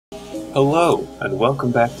Hello, and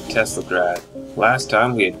welcome back to Teslagrad. Last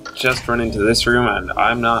time we had just run into this room, and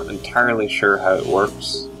I'm not entirely sure how it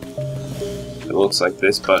works. It looks like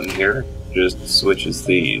this button here just switches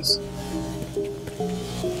these.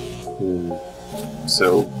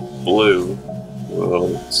 So, blue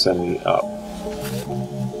will send me up.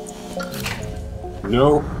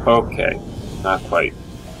 No? Okay. Not quite.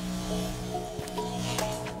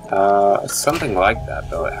 Something like that,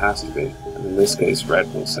 though, it has to be. In this case,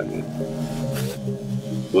 red will send me...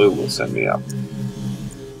 Blue will send me up.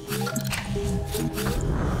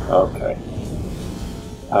 Okay.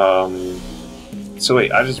 So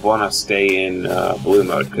wait, I just want to stay in blue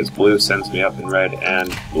mode, because blue sends me up in red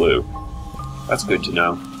and blue. That's good to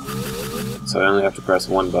know. So I only have to press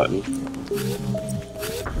one button.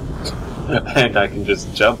 And I can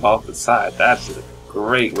just jump off the side. That's a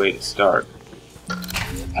great way to start.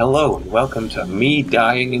 Hello and welcome to me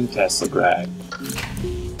dying in Teslagrad.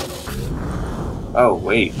 Oh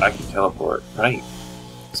wait, I can teleport. Right.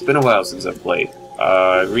 It's been a while since I've played.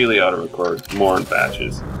 I really ought to record more in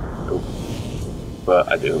batches. Nope. But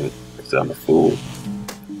I don't, because I'm a fool.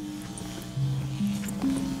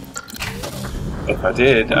 If I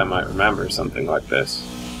did, I might remember something like this.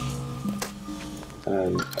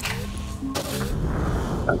 And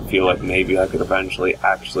I feel like maybe I could eventually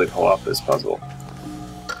actually pull off this puzzle.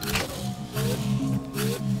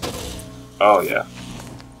 Oh yeah.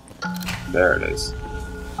 There it is.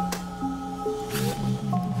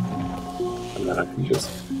 And then I can just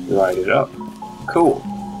ride it up. Cool.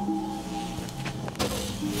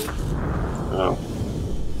 Oh.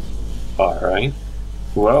 Alright.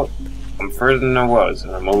 Well, I'm further than I was,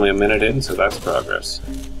 and I'm only a minute in, so that's progress.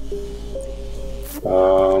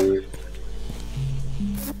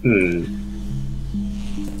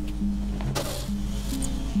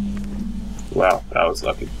 Wow, that was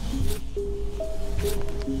lucky.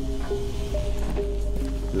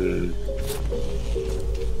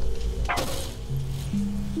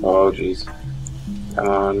 Oh, jeez. Come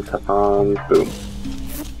on, boom.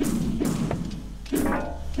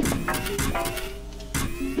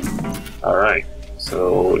 Alright,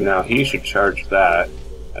 so now he should charge that,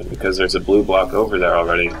 and because there's a blue block over there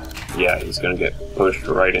already, yeah, he's gonna get pushed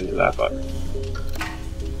right into that button.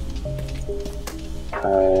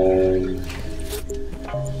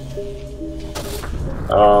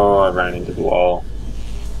 Oh, I ran into the wall.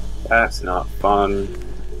 That's not fun.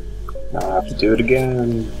 Now I have to do it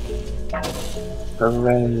again.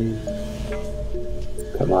 Hooray.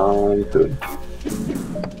 Come on, good.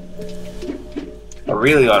 I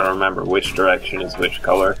really ought to remember which direction is which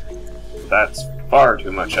color. That's far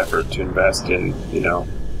too much effort to invest in, you know,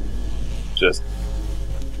 just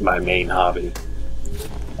my main hobby.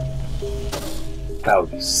 That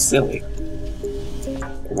would be silly.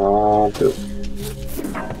 Come on, good.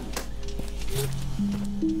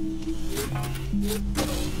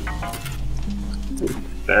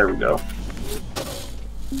 There we go.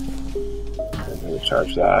 I'm going to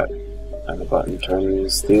charge that, and the button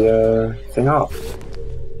turns the thing off.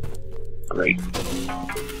 Great.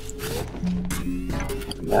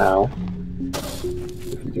 Now,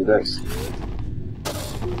 we can do this.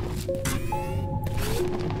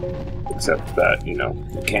 Except that, you know,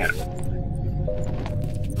 you can't.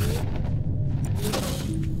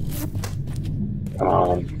 Come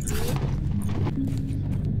on.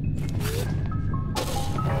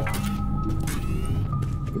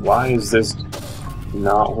 Why is this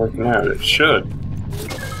not working out? It should.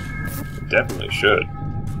 It definitely should.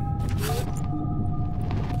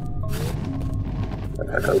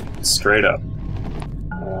 I go straight up.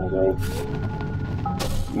 Go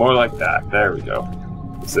more like that. There we go.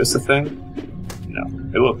 Is this a thing? No.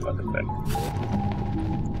 It looks like a thing.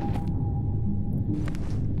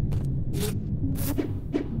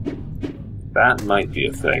 That might be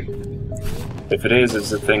a thing. If it is,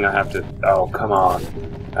 it's a thing I have to... Oh, come on.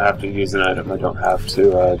 I have to use an item I don't have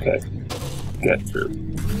to, okay, get through.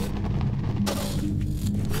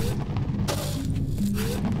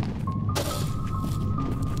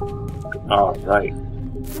 Alright.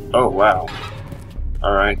 Oh, wow.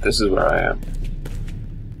 Alright, this is where I am.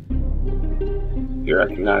 You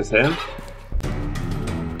recognize him?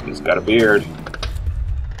 He's got a beard.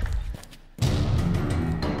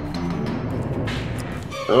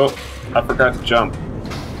 Oh, I forgot to jump.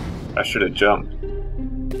 I should have jumped.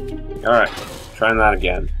 Alright, trying that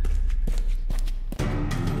again.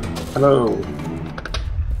 Hello.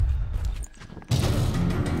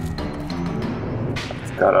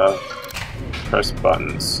 Gotta press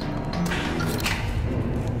buttons.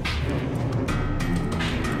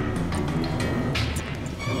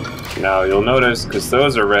 Now you'll notice, because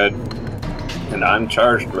those are red, And I'm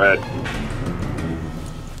charged red.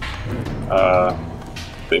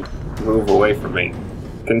 They move away from me.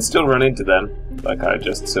 Can still run into them, like I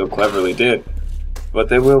just so cleverly did, but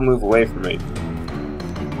they will move away from me.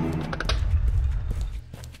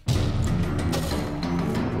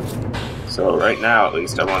 So right now, at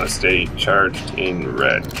least, I want to stay charged in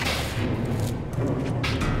red.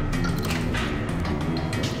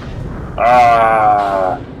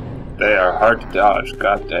 Ah, they are hard to dodge,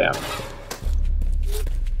 goddamn.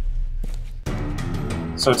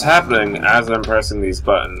 So what's happening as I'm pressing these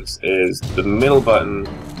buttons is the middle button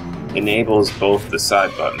enables both the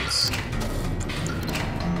side buttons.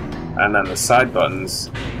 And then the side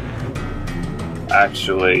buttons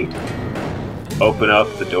actually open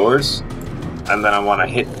up the doors, and then I want to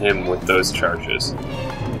hit him with those charges.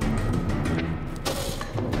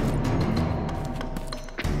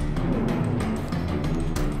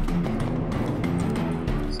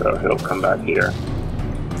 So he'll come back here.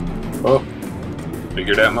 Oh,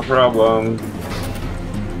 figured out my problem.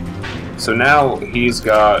 So now he's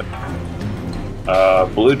got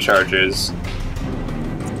blue charges,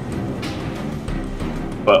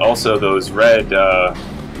 but also those red,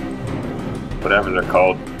 whatever they're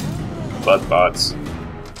called, blood bots,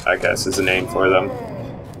 I guess is a name for them.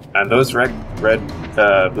 And those red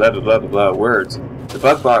blah blah blah blah words, the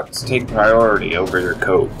bug bots take priority over your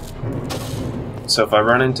code. So if I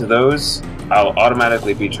run into those, I'll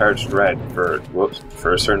automatically be charged red for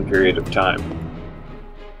a certain period of time.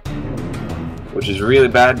 Which is really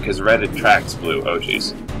bad because red attracts blue. Oh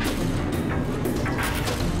jeez.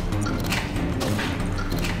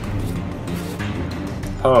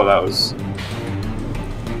 Oh, that was...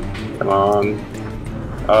 Come on.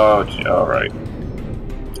 Oh, alright.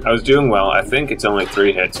 I was doing well. I think it's only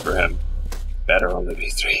 3 hits for him. Better only be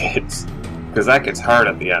 3 hits. Because that gets hard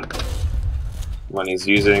at the end. When he's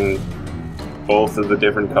using both of the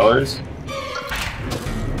different colors.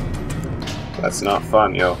 That's not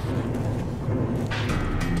fun, yo.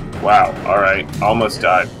 Wow, alright. Almost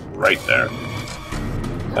died. Right there.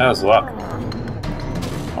 That was luck.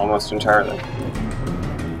 Almost entirely.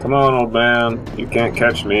 Come on, old man. You can't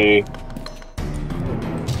catch me.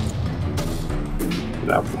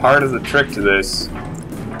 Now, part of the trick to this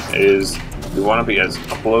is you want to be as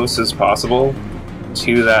close as possible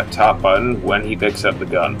to that top button when he picks up the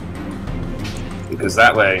gun. Because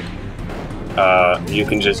that way, you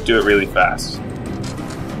can just do it really fast.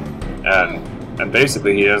 And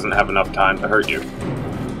basically he doesn't have enough time to hurt you.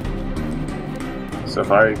 So if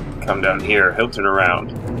I come down here, he'll turn around.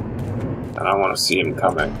 And I want to see him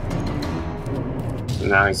coming.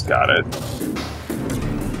 Now he's got it.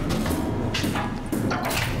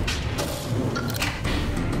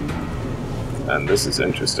 And this is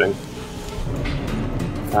interesting.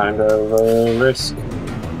 Kind of a risk.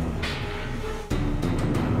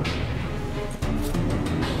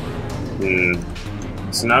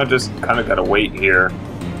 So now just kind of gotta wait here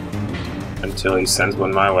until he sends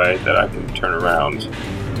one my way that I can turn around.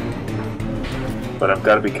 But I've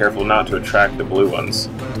got to be careful not to attract the blue ones.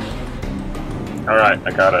 Alright,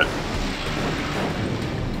 I got it.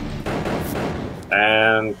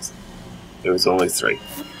 And it was only 3.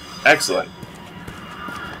 Excellent.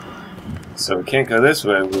 So we can't go this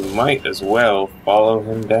way, we might as well follow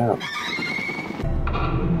him down.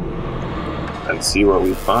 And see what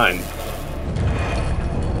we find.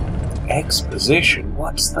 Exposition,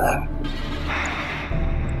 what's that?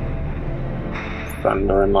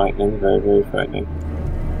 Thunder and lightning, very, very frightening.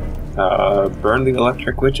 Burn the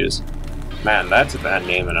electric witches. Man, that's a bad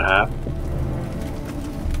name and a half.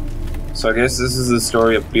 So I guess this is the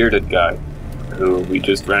story of Bearded Guy, who we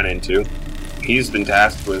just ran into. He's been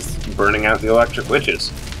tasked with burning out the electric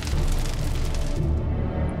witches,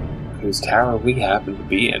 whose tower we happen to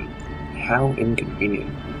be in. How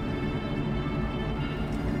inconvenient.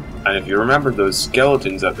 And if you remember those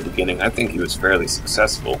skeletons at the beginning, I think he was fairly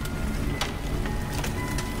successful.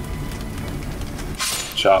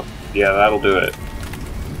 Chop. Yeah, that'll do it.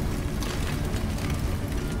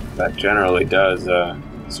 That generally does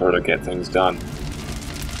sort of get things done.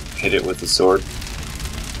 Hit it with the sword.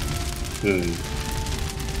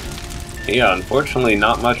 Yeah, unfortunately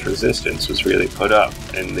not much resistance was really put up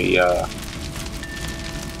in the,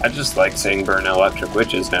 I just like saying burn electric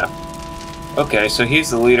witches now. Okay, so he's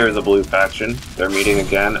the leader of the blue faction. They're meeting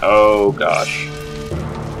again. Oh, gosh.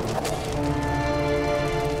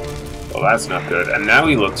 Well, that's not good. And now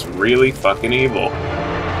he looks really fucking evil.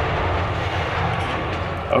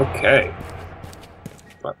 Okay.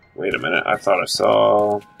 But wait a minute, I thought I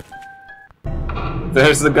saw...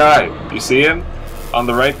 There's the guy! You see him? On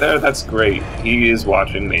the right there? That's great. He is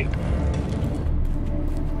watching me.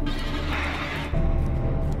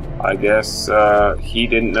 I guess he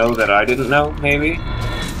didn't know that I didn't know, maybe?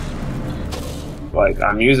 Like,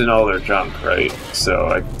 I'm using all their junk, right? So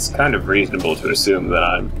it's kind of reasonable to assume that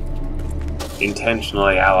I'm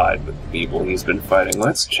intentionally allied with the people he's been fighting.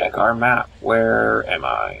 Let's check our map. Where am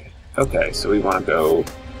I? Okay, so we want to go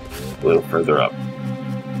a little further up.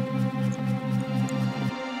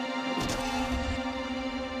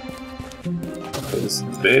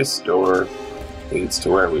 This door leads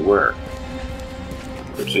to where we were,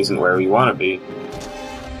 which isn't where we want to be.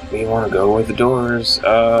 We want to go where the doors,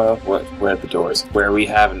 where the doors? Where we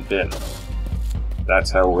haven't been.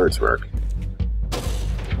 That's how words work.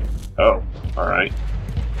 Oh, alright.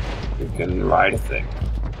 We can ride a thing.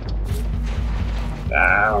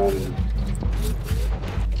 Down.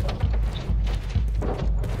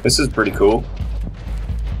 This is pretty cool.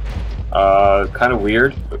 Kind of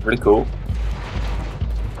weird, but pretty cool.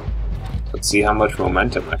 Let's see how much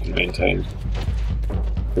momentum I can maintain.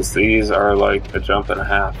 Because these are like a jump and a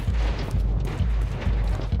half.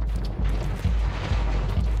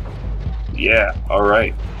 Yeah,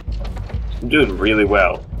 alright. I'm doing really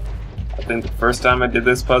well. I think the first time I did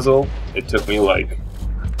this puzzle, it took me like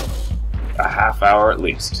a half hour at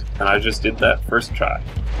least. And I just did that first try.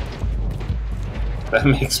 That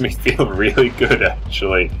makes me feel really good,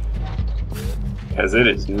 actually. Because it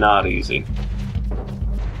is not easy.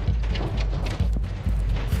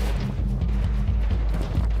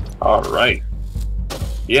 Alright.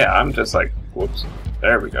 Yeah, I'm just like, whoops.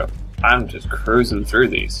 There we go. I'm just cruising through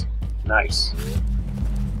these. Nice.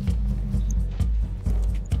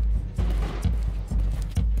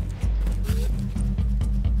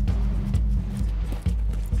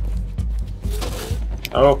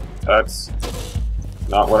 Oh, that's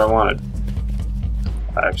not what I wanted.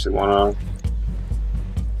 I actually want to...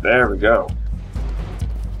 There we go.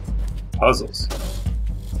 Puzzles.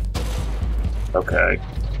 Okay.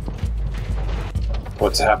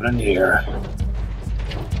 What's happening here?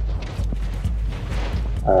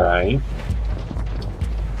 Alright.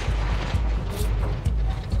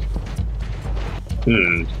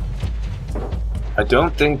 I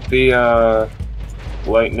don't think the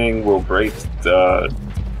lightning will break the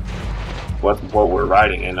what we're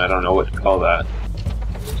riding in. I don't know what to call that.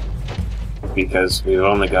 Because we've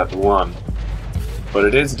only got the one. But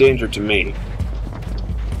it is a danger to me.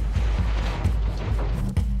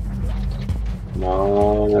 Come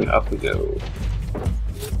on, and up we go.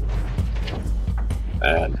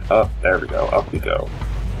 And up, there we go, up we go.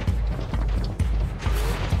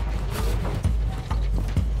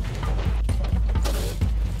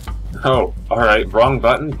 Oh, alright, wrong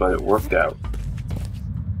button, but it worked out.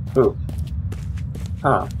 Ooh.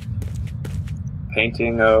 Huh.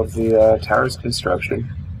 Painting of the tower's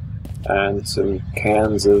construction. And some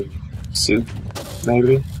cans of soup,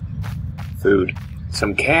 maybe? Food.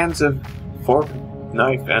 Some cans of fork,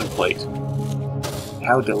 knife, and plate.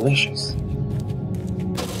 How delicious.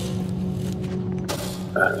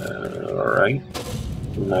 Alright.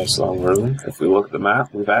 Nice long room. If we look at the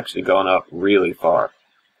map, we've actually gone up really far.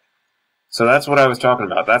 So that's what I was talking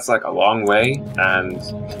about. That's like a long way, and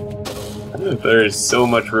there's so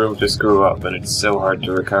much room to screw up, and it's so hard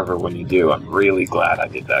to recover when you do. I'm really glad I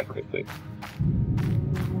did that quickly.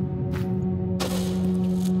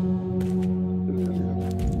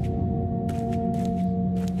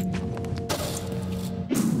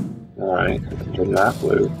 Alright, I can turn that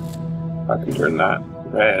blue. I can turn that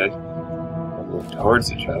red. We'll move towards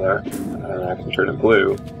each other, and then I can turn it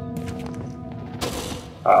blue.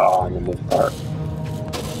 Oh, I'm in this part.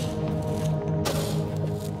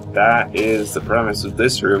 That is the premise of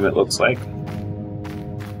this room, it looks like.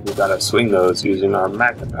 We gotta swing those using our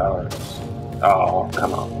magnet powers. Oh,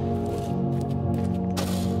 come on.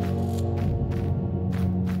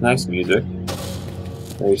 Nice music.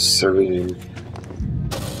 Very serene.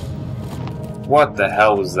 What the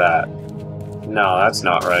hell was that? No, that's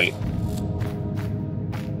not right.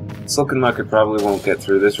 It's looking like I probably won't get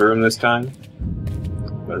through this room this time.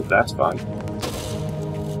 But that's fine.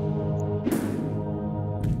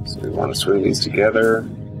 So we want to swing these together.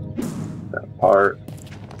 That apart.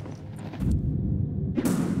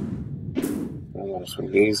 I want to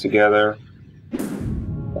swing these together.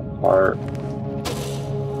 That apart.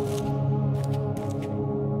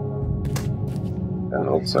 And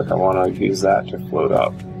it looks like I want to use that to float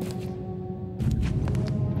up.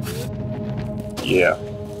 Yeah,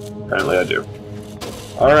 apparently I do.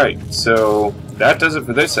 Alright, so that does it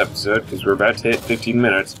for this episode, because we're about to hit 15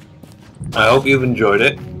 minutes. I hope you've enjoyed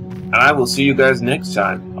it, and I will see you guys next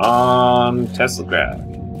time on Teslagrad,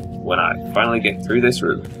 when I finally get through this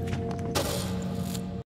room.